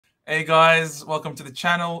Hey guys, welcome to the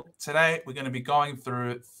channel. Today we're going to be going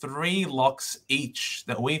through 3 locks each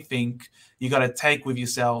that we think you got to take with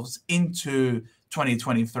yourselves into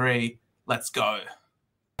 2023. Let's go.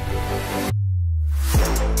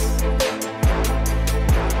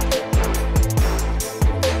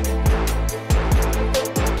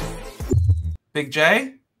 Big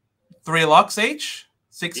J, 3 locks each,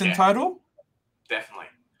 6 in total. Definitely.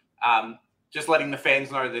 Just letting the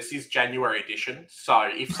fans know this is January edition. So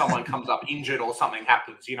if someone comes up injured or something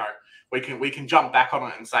happens, you know, we can jump back on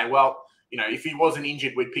it and say, well, you know, if he wasn't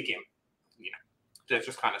injured, we'd pick him. You know,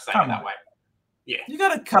 just kind of saying it that way. Yeah. You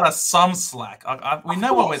got to cut us some slack. We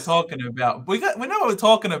know what we're talking about. We know what we're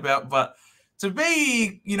talking about, but to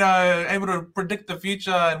be, you know, able to predict the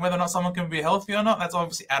future and whether or not someone can be healthy or not, that's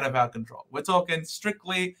obviously out of our control. We're talking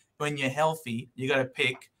strictly when you're healthy, you got to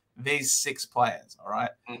pick these 6 players, all right?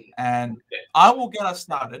 And I will get us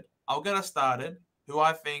started. I'll get us started. Who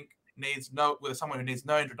I think needs someone who needs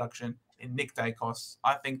no introduction in Nick Daicos.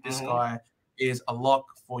 I think this guy is a lock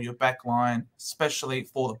for your back line, especially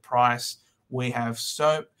for the price. We have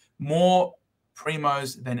more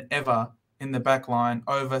primos than ever in the back line,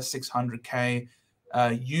 over 600K.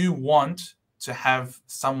 You want to have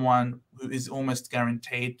someone who is almost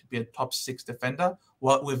guaranteed to be a top 6 defender,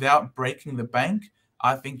 without breaking the bank.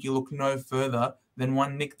 I think you look no further than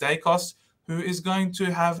one Nick Daicos, who is going to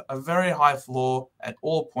have a very high floor at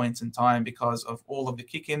all points in time because of all of the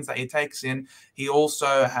kick-ins that he takes in. He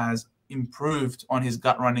also has improved on his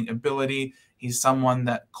gut-running ability. He's someone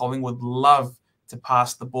that Collingwood love to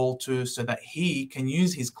pass the ball to so that he can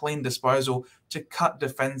use his clean disposal to cut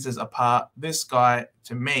defenses apart. This guy,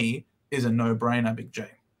 to me, is a no-brainer, Big J.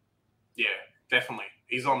 Yeah, definitely.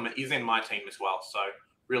 He's in my team as well, so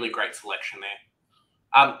really great selection there.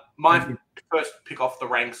 My first pick off the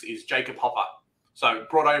ranks is Jacob Hopper. So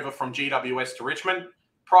brought over from GWS to Richmond,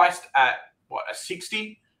 priced at a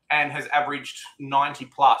 60, and has averaged 90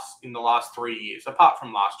 plus in the last 3 years, apart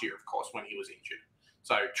from last year, of course, when he was injured.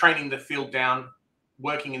 So training the field down,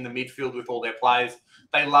 working in the midfield with all their players.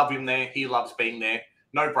 They love him there. He loves being there.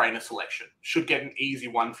 No-brainer selection. Should get an easy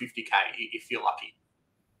 150K if you're lucky.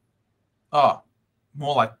 Oh,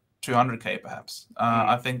 more like 200K perhaps.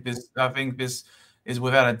 I think this is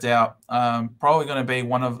without a doubt probably going to be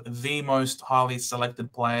one of the most highly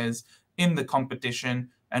selected players in the competition,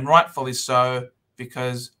 and rightfully so,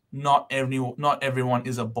 because not everyone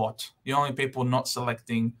is a bot. The only people not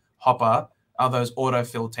selecting Hopper are those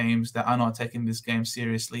autofill teams that are not taking this game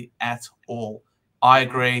seriously at all. I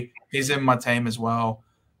agree. He's in my team as well.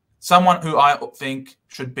 Someone who I think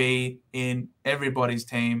should be in everybody's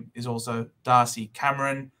team is also Darcy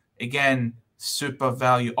Cameron. Again, super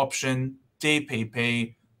value option.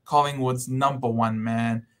 DPP, Collingwood's #1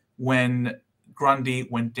 man. When Grundy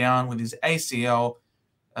went down with his ACL,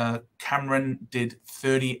 Cameron did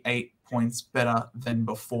 38 points better than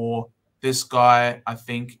before. This guy, I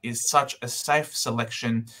think, is such a safe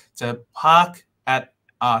selection to park at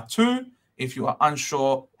R2. If you are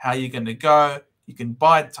unsure how you're going to go, you can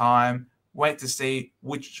bide time, wait to see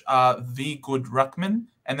which are the good ruckmen,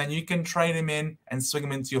 and then you can trade him in and swing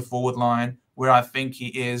him into your forward line, where I think he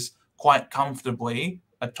is quite comfortably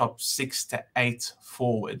a top 6 to 8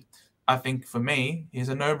 forward. I think for me, he's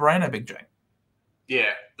a no-brainer, Big J.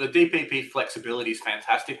 Yeah, the DPP flexibility is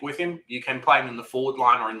fantastic with him. You can play him in the forward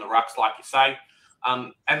line or in the rucks, like you say.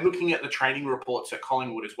 And looking at the training reports at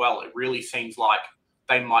Collingwood as well, it really seems like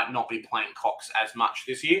they might not be playing Cox as much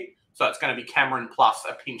this year. So it's going to be Cameron plus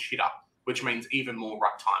a pinch hitter, which means even more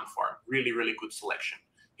ruck time for him. Really, really good selection.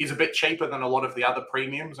 He's a bit cheaper than a lot of the other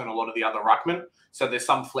premiums and a lot of the other ruckmen, so there's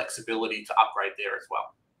some flexibility to upgrade there as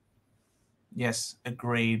well. Yes,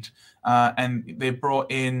 agreed. And they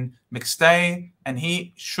brought in McStay, and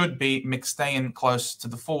he should be McStaying close to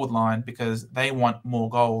the forward line because they want more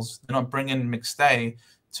goals. They're not bringing McStay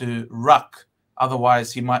to ruck.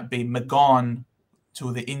 Otherwise, he might be McGone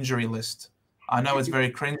to the injury list. I know it's very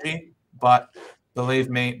cringy, but believe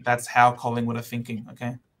me, that's how Collingwood are thinking,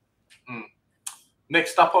 okay?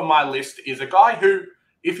 Next up on my list is a guy who,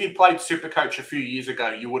 if you played Supercoach a few years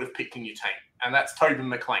ago, you would have picked in your team. And that's Tobin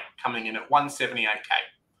McLean, coming in at 178K.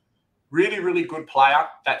 Really, really good player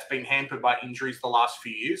that's been hampered by injuries the last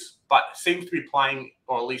few years, but seems to be playing,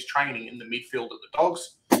 or at least training, in the midfield at the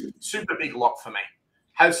Dogs. Super big lock for me.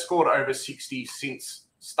 Has scored over 60 since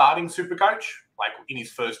starting Supercoach, like in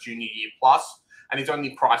his first junior year plus, and he's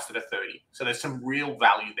only priced at a 30. So there's some real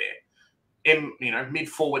value there.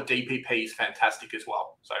 Mid-forward DPP is fantastic as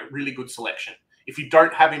well. So really good selection. If you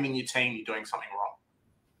don't have him in your team, you're doing something wrong.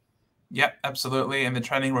 Yep, absolutely. And the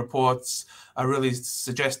training reports are really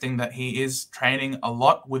suggesting that he is training a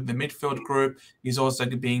lot with the midfield group. He's also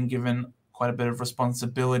being given quite a bit of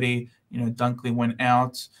responsibility. Dunkley went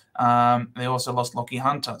out. They also lost Lockie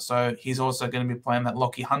Hunter. So he's also going to be playing that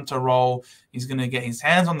Lockie Hunter role. He's going to get his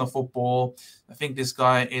hands on the football. I think this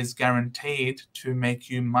guy is guaranteed to make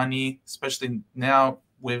you money, especially now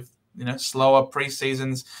with slower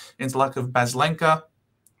pre-seasons in the lack of Baslenka,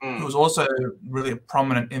 who was also really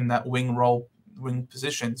prominent in that wing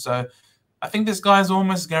position. So I think this guy is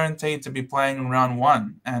almost guaranteed to be playing in round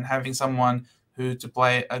one, and having someone who to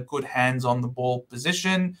play a good hands on the ball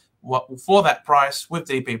position for that price with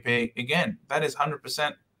DPP, again, that is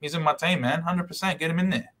 100%. He's in my team, man. 100%. Get him in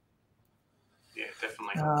there. Yeah,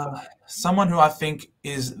 definitely. Someone who I think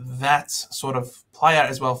is that sort of player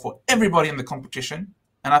as well for everybody in the competition,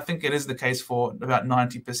 and I think it is the case for about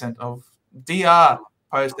 90% of DR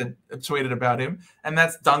tweeted about him, and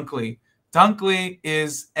that's Dunkley. Dunkley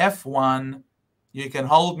is F1. You can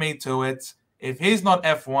hold me to it. If he's not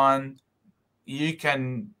F1, you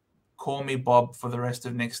can call me Bob for the rest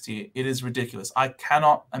of next year. It is ridiculous. I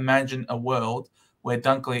cannot imagine a world where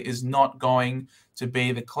Dunkley is not going to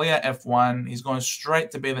be the clear F1. He's going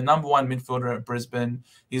straight to be the #1 midfielder at Brisbane.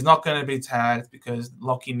 He's not going to be tagged because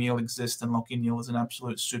Lachie Neale exists, and Lachie Neale is an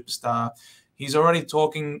absolute superstar. He's already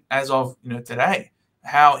talking as of today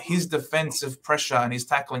how his defensive pressure and his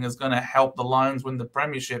tackling is going to help the Lions win the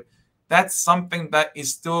premiership. That's something that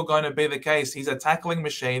is still going to be the case. He's a tackling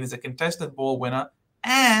machine. He's a contested ball winner.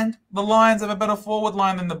 And the Lions have a better forward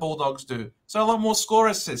line than the Bulldogs do. So a lot more score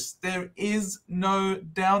assists. There is no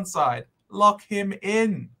downside. Lock him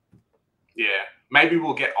in. Yeah. Maybe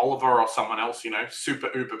we'll get Oliver or someone else, super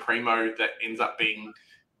uber primo that ends up being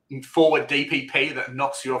forward DPP that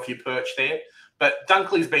knocks you off your perch there. But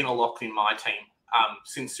Dunkley's been a lock in my team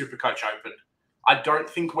since Supercoach opened. I don't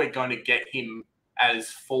think we're going to get him as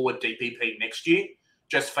forward DPP next year,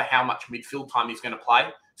 just for how much midfield time he's going to play.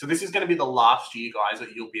 So this is going to be the last year, guys,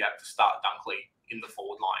 that you'll be able to start Dunkley in the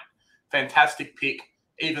forward line. Fantastic pick.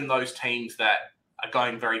 Even those teams that are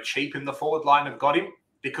going very cheap in the forward line have got him,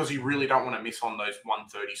 because you really don't want to miss on those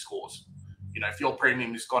 130 scores. If your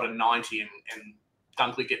premium has got a 90 and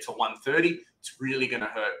Dunkley gets a 130, it's really going to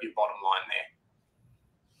hurt your bottom line there.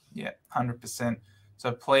 Yeah, 100%.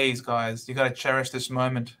 So please, guys, you got to cherish this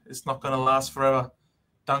moment. It's not going to last forever.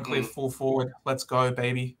 Dunkley full forward. Let's go,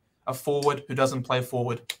 baby. A forward who doesn't play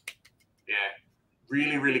forward. Yeah,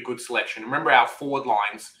 really, really good selection. Remember, our forward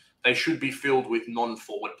lines, they should be filled with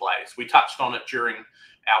non-forward players. We touched on it during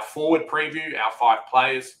our forward preview, our 5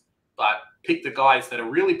 players, but pick the guys that are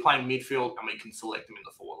really playing midfield and we can select them in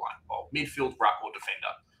the forward line. Well, midfield, ruck, or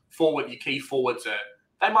defender. Forward, your key forwards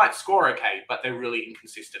they might score okay, but they're really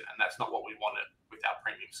inconsistent, and that's not what we wanted with our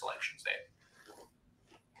premium selections there.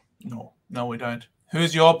 No, we don't.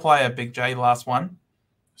 Who's your player, Big J? Last one.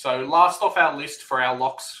 So last off our list for our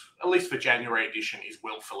locks, at least for January edition, is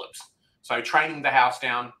Will Phillips. So training the house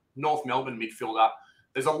down, North Melbourne midfielder.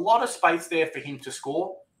 There's a lot of space there for him to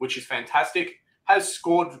score, which is fantastic. Has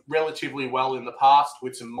scored relatively well in the past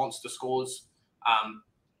with some monster scores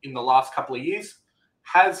in the last couple of years.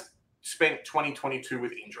 Has spent 2022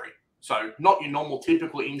 with injury. So not your normal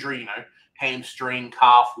typical injury, hamstring,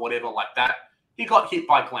 calf, whatever like that. He got hit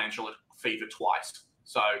by glandular fever twice.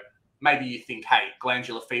 So maybe you think, hey,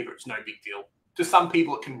 glandular fever, it's no big deal. To some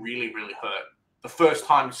people, it can really, really hurt. The first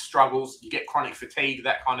time struggles, you get chronic fatigue,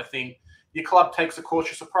 that kind of thing. Your club takes a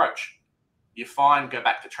cautious approach. You're fine, go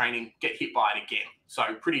back to training, get hit by it again. So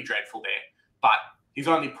pretty dreadful there. But he's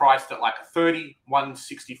only priced at like a 30,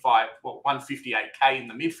 165, 158K in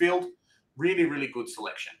the midfield. Really, really good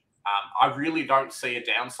selection. I really don't see a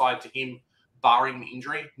downside to him barring the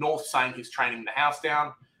injury. North saying he's training the house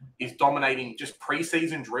down. He's dominating just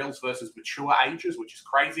preseason drills versus mature ages, which is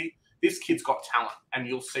crazy. This kid's got talent, and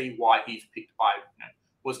you'll see why he's picked by,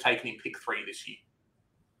 was taken in pick 3 this year.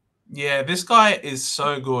 Yeah, this guy is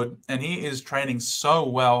so good, and he is training so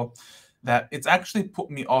well that it's actually put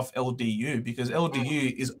me off LDU, because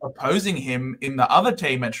LDU is opposing him in the other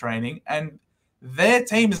team at training, and their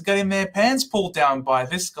team is getting their pants pulled down by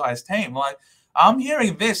this guy's team. Like, I'm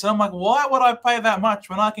hearing this, and I'm like, why would I pay that much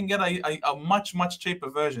when I can get a much, much cheaper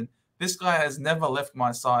version? This guy has never left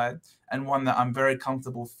my side, and one that I'm very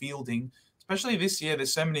comfortable fielding, especially this year.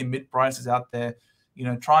 There's so many mid-prices out there,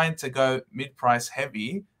 trying to go mid-price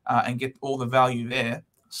heavy and get all the value there.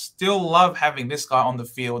 Still love having this guy on the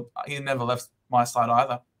field. He never left my side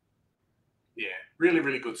either. Yeah, really,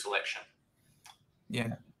 really good selection.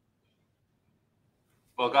 Yeah.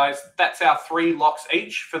 Well, guys, that's our 3 locks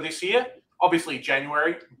each for this year. Obviously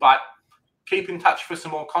January, but keep in touch for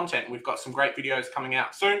some more content. We've got some great videos coming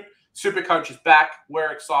out soon. Supercoach is back.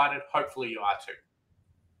 We're excited. Hopefully you are too.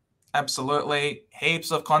 Absolutely.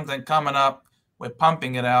 Heaps of content coming up. We're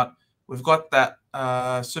pumping it out. We've got that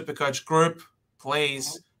Supercoach group.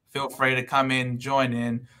 Please feel free to come in, join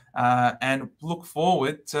in, and look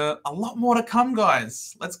forward to a lot more to come,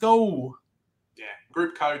 guys. Let's go. Yeah.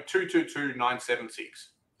 Group code 222976.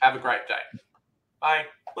 Have a great day. Bye.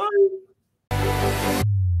 Bye.